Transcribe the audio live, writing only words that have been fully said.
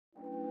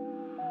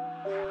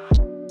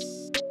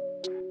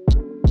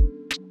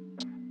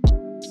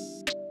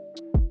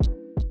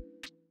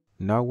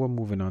Now we're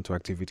moving on to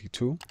activity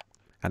 2,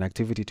 and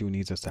activity 2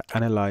 needs us to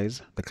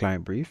analyze the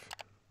client brief,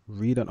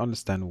 read and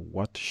understand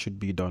what should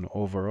be done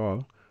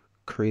overall,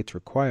 create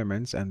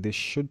requirements, and this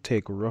should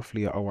take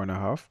roughly an hour and a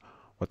half.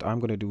 What I'm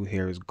going to do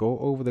here is go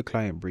over the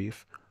client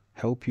brief,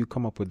 help you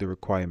come up with the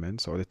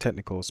requirements or the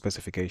technical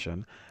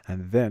specification,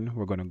 and then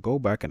we're going to go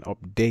back and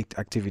update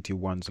activity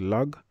 1's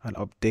log and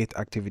update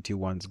activity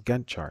 1's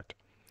Gantt chart.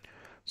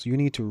 So you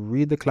need to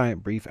read the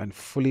client brief and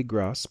fully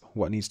grasp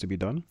what needs to be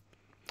done.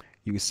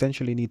 You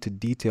essentially need to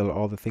detail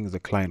all the things the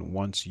client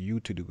wants you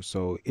to do.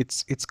 So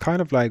it's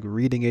kind of like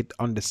reading it,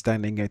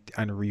 understanding it,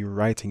 and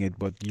rewriting it,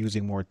 but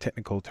using more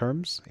technical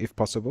terms if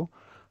possible.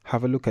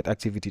 Have a look at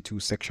activity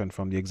 2 section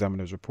from the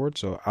examiner's report.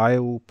 So I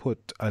will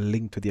put a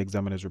link to the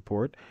examiner's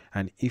report,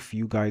 and if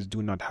you guys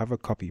do not have a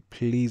copy,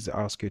 please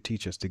ask your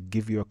teachers to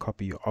give you a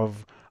copy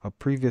of a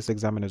previous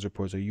examiner's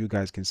report so you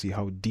guys can see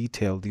how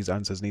detailed these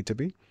answers need to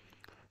be.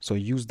 So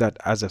use that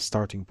as a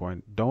starting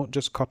point. Don't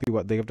just copy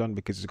what they've done,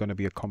 because it's going to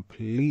be a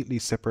completely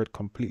separate,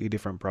 completely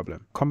different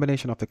problem.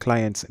 Combination of the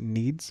client's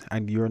needs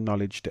and your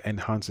knowledge to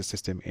enhance the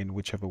system in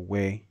whichever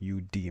way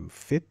you deem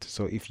fit.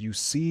 So if you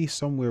see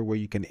somewhere where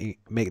you can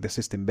make the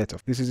system better,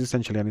 this is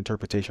essentially an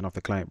interpretation of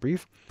the client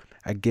brief.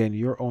 Again,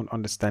 your own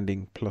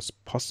understanding plus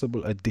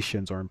possible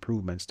additions or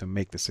improvements to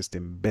make the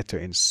system better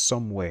in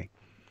some way,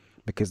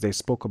 because they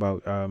spoke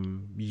about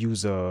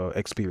user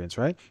experience,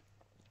 right?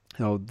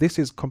 Now, this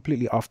is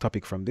completely off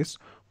topic from this,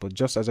 but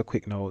just as a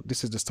quick note,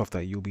 this is the stuff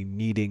that you'll be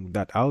needing,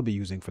 that I'll be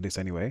using for this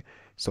anyway.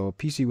 So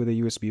PC with a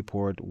USB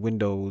port,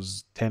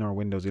 Windows 10 or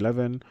Windows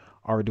 11,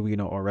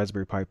 Arduino or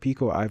Raspberry Pi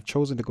Pico. I've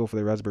chosen to go for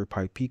the Raspberry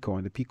Pi Pico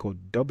and the Pico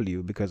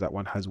W because that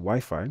one has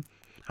Wi-Fi.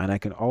 And I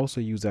can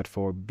also use that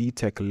for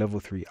BTEC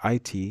Level 3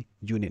 IT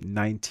Unit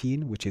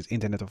 19, which is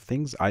Internet of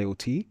Things,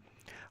 IoT.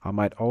 I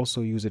might also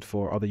use it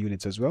for other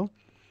units as well.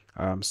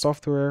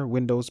 Software,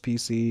 Windows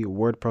PC,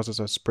 word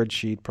processor,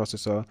 spreadsheet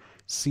processor,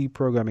 C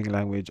programming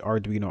language,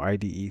 Arduino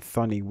IDE,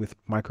 Thunny with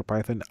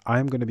MicroPython.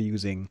 I'm going to be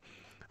using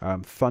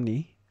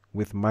Thunny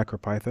with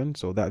MicroPython,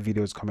 so that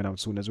video is coming out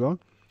soon as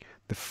well.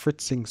 The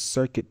fritzing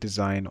circuit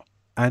design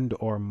and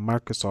or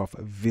Microsoft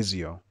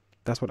Visio.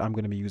 That's what I'm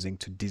going to be using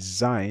to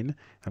design.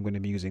 I'm going to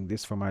be using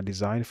this for my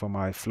design, for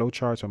my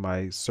flowcharts or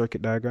my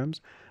circuit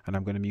diagrams, and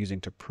I'm going to be using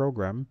to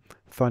program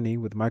Thunny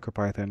with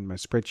MicroPython, my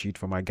spreadsheet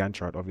for my Gantt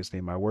chart,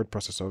 obviously my word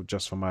processor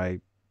just for my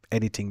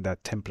editing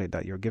that template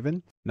that you're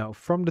given. Now,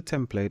 from the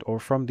template or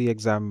from the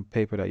exam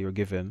paper that you're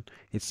given,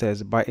 it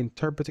says, by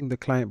interpreting the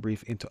client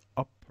brief into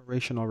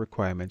operational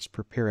requirements,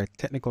 prepare a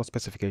technical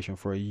specification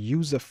for a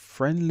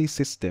user-friendly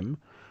system.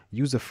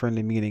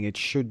 User-friendly meaning it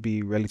should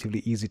be relatively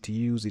easy to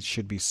use. It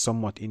should be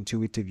somewhat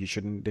intuitive.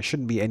 There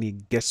shouldn't be any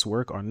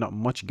guesswork or not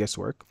much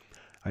guesswork.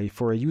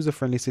 For a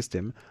user-friendly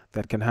system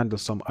that can handle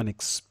some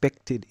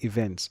unexpected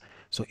events.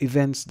 So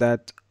events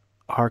that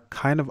are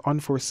kind of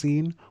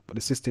unforeseen, but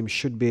the system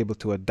should be able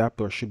to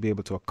adapt or should be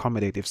able to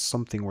accommodate if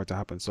something were to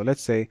happen. So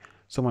let's say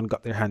someone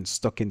got their hand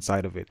stuck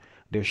inside of it.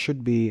 There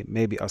should be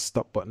maybe a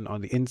stop button on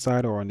the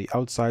inside or on the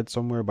outside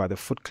somewhere, by the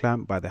foot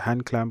clamp, by the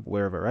hand clamp,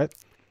 wherever, right?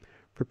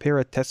 Prepare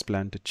a test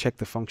plan to check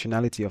the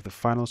functionality of the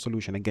final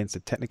solution against the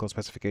technical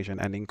specification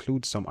and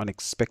include some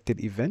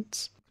unexpected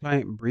events.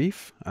 Client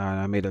brief, and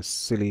I made a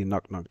silly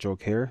knock-knock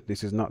joke here.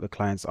 This is not the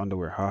client's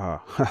underwear,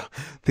 haha.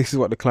 This is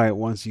what the client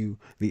wants you,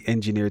 the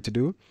engineer, to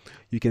do.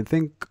 You can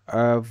think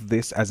of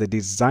this as a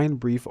design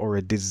brief or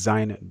a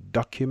design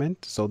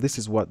document. So this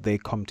is what they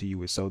come to you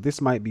with. So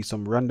this might be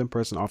some random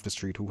person off the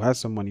street who has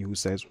some money who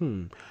says,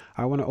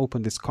 I want to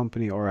open this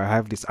company, or I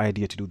have this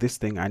idea to do this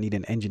thing. I need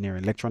an engineer,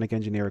 electronic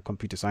engineer,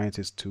 computer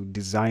scientist to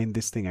design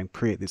this thing and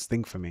create this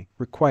thing for me.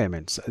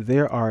 Requirements.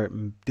 There are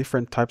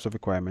different types of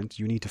requirements.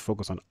 You need to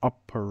focus on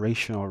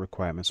operational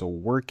requirements, or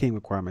working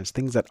requirements,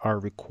 things that are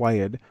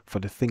required for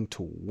the thing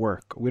to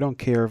work. We don't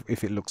care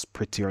if it looks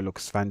pretty or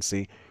looks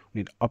fancy. We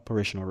need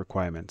operational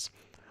requirements.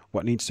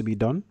 What needs to be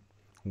done,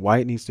 why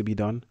it needs to be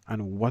done,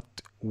 and what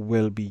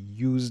will be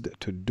used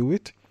to do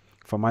it.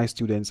 For my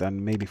students,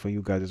 and maybe for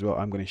you guys as well,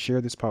 I'm going to share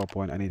this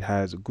PowerPoint, and it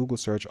has Google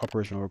search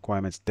operational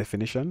requirements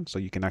definition, so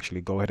you can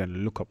actually go ahead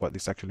and look up what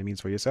this actually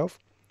means for yourself.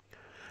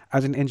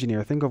 As an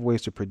engineer, think of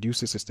ways to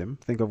produce a system,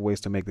 think of ways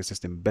to make the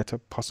system better,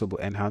 possible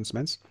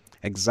enhancements.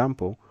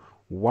 Example,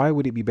 why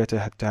would it be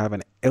better to have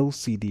an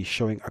LCD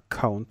showing a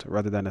count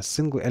rather than a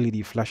single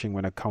LED flashing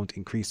when a count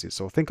increases?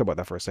 So think about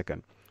that for a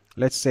second.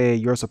 Let's say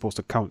you're supposed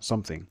to count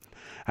something,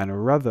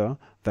 and rather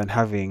than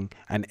having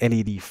an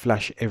LED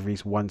flash every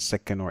 1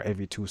 second or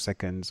every 2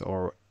 seconds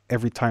or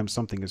every time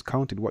something is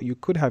counted, what you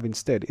could have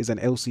instead is an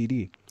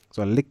LCD.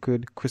 So a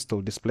liquid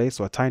crystal display,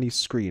 so a tiny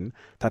screen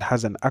that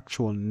has an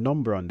actual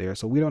number on there.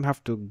 So we don't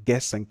have to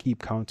guess and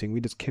keep counting.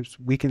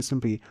 We can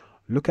simply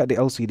look at the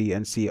LCD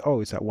and see,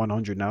 oh, it's at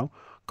 100 now.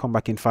 Come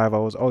back in 5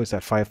 hours, oh, it's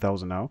at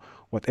 5,000 now,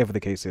 whatever the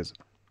case is.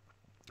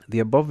 The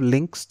above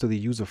links to the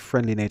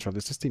user-friendly nature of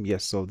the system.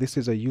 Yes, so this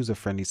is a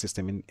user-friendly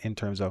system in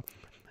terms of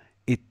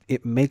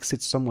it makes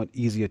it somewhat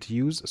easier to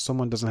use.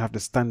 Someone doesn't have to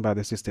stand by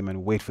the system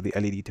and wait for the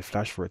LED to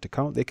flash for it to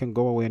count. They can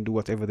go away and do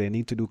whatever they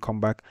need to do, come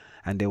back,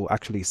 and they will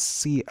actually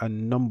see a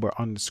number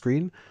on the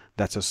screen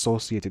that's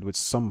associated with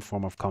some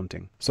form of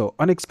counting. So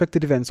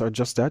unexpected events are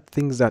just that,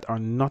 things that are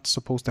not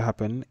supposed to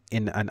happen.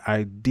 In an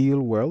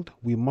ideal world,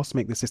 we must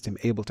make the system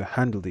able to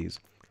handle these.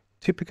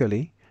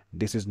 Typically,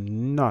 this is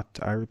not,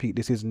 I repeat,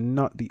 this is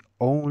not the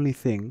only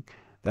thing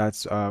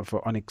that's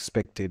for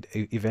unexpected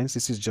events.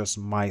 This is just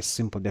my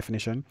simple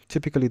definition.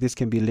 Typically, this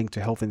can be linked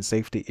to health and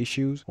safety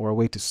issues, or a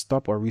way to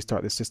stop or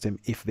restart the system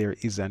if there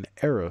is an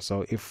error.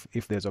 So if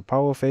there's a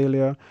power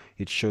failure,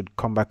 it should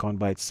come back on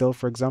by itself,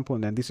 for example.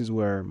 And then this is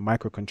where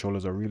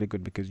microcontrollers are really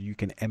good, because you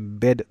can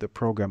embed the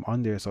program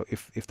on there. So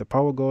if the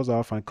power goes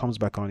off and comes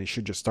back on, it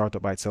should just start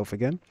up by itself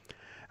again.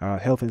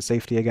 Health and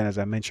safety, again, as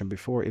I mentioned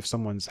before, if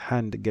someone's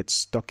hand gets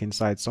stuck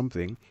inside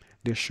something,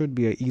 there should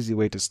be an easy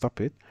way to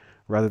stop it,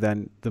 rather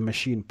than the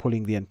machine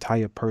pulling the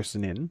entire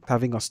person in.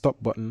 Having a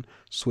stop button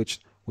switch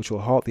which will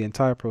halt the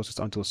entire process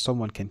until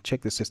someone can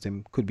check the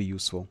system could be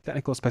useful.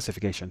 Technical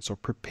specification. So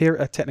prepare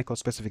a technical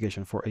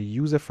specification for a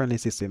user-friendly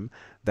system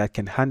that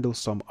can handle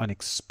some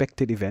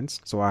unexpected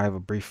events. So I have a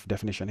brief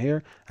definition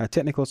here. A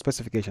technical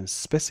specification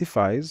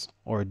specifies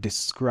or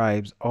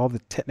describes all the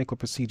technical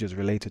procedures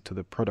related to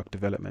the product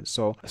development.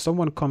 So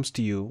someone comes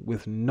to you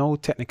with no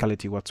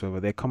technicality whatsoever.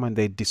 They come and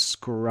they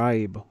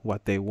describe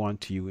what they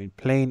want to you in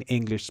plain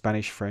English,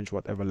 Spanish, French,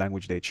 whatever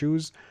language they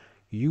choose.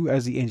 You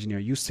as the engineer,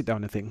 you sit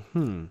down and think,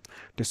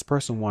 this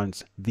person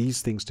wants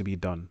these things to be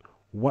done.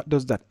 What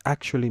does that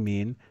actually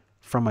mean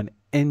from an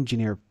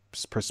engineer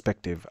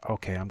perspective?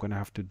 Okay, I'm going to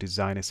have to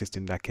design a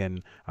system that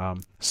can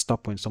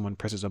stop when someone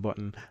presses a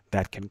button,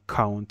 that can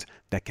count,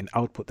 that can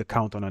output the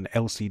count on an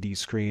LCD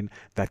screen,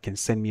 that can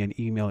send me an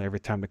email every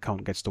time the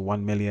count gets to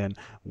 1 million.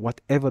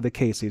 Whatever the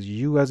case is,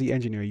 you as the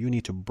engineer, you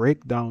need to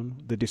break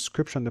down the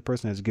description the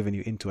person has given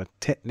you into a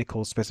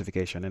technical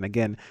specification. And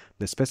again,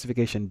 the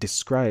specification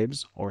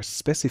describes or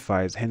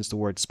specifies, hence the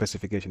word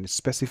specification. It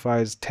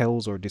specifies,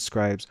 tells, or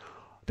describes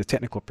the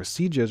technical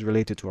procedures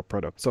related to a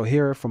product. So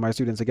here for my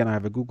students, again, I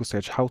have a Google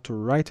search, how to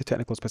write a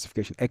technical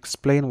specification,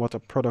 explain what a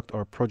product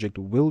or project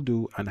will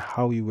do and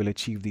how you will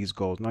achieve these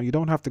goals. Now, you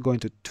don't have to go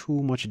into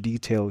too much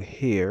detail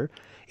here.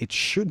 It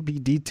should be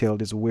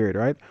detailed, is weird,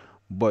 right?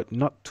 But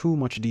not too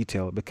much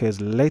detail,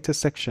 because later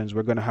sections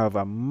we're going to have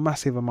a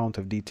massive amount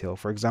of detail.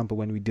 For example,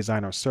 when we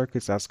design our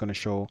circuits, that's going to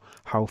show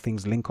how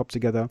things link up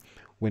together.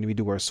 When we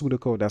do our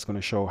pseudocode, that's going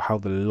to show how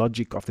the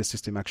logic of the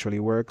system actually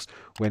works.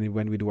 When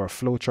we do our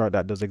flowchart,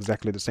 that does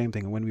exactly the same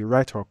thing. And when we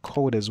write our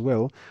code as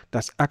well,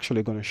 that's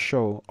actually going to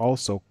show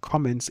also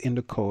comments in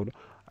the code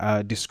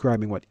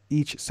describing what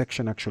each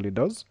section actually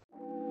does.